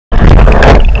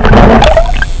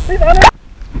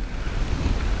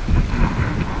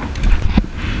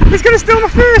He's gonna steal my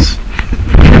fish!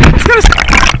 He's gonna steal.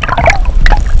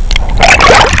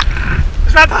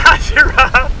 He's right behind you,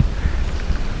 Rob!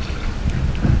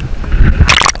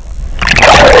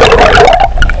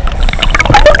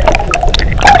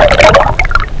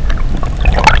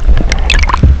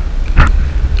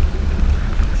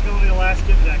 It's gonna be the last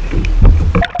skip jacket.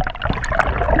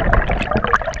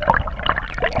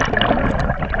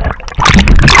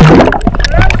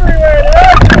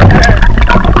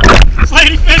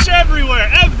 Ladyfish everywhere,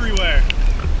 everywhere.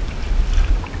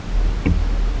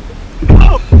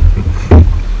 Oh.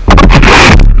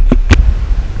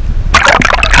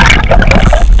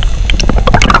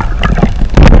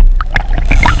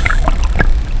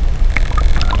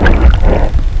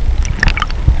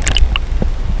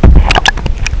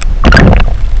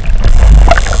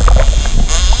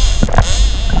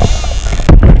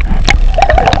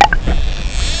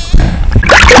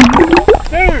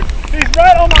 Dude, he's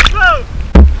right on my boat.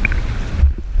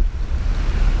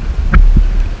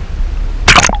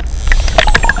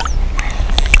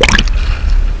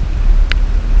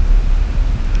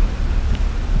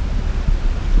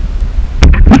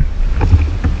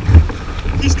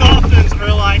 These dolphins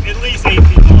are like at least 8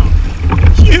 feet long.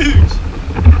 Huge!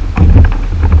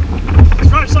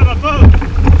 It's right beside my boat.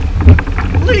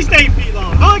 At least 8 feet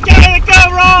long. Look at it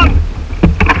go, Ron!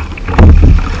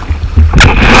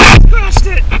 Crushed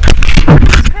it!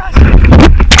 Crushed it!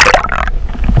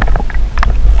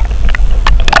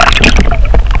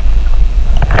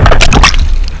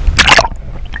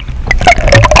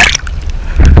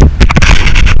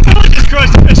 Totally just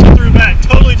crushed the fish and threw back.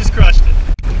 Totally just crushed it.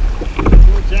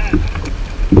 Jack.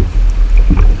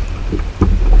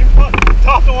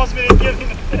 Dolphin wants me to give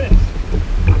him a fish.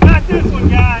 Not this one,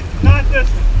 guy. Not this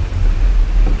one.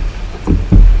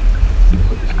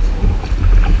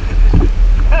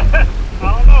 I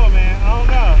don't know, man. I don't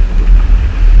know.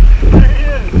 There he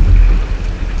is.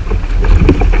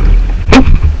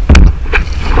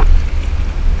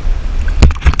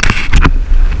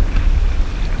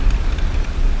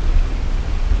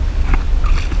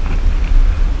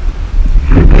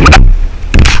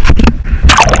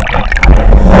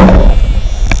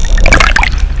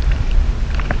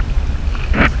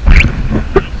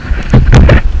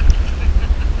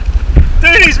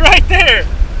 Dude, he's right there.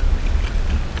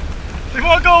 He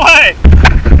won't go away.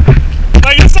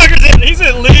 Like, this sucker's he's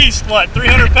at least, what,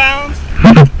 300 pounds?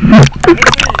 At least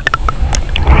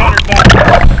 300 pounds.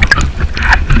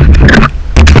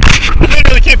 I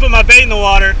literally can't put my bait in the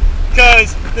water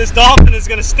because this dolphin is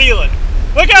going to steal it.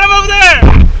 Look at him over there.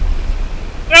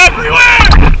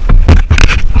 Everywhere.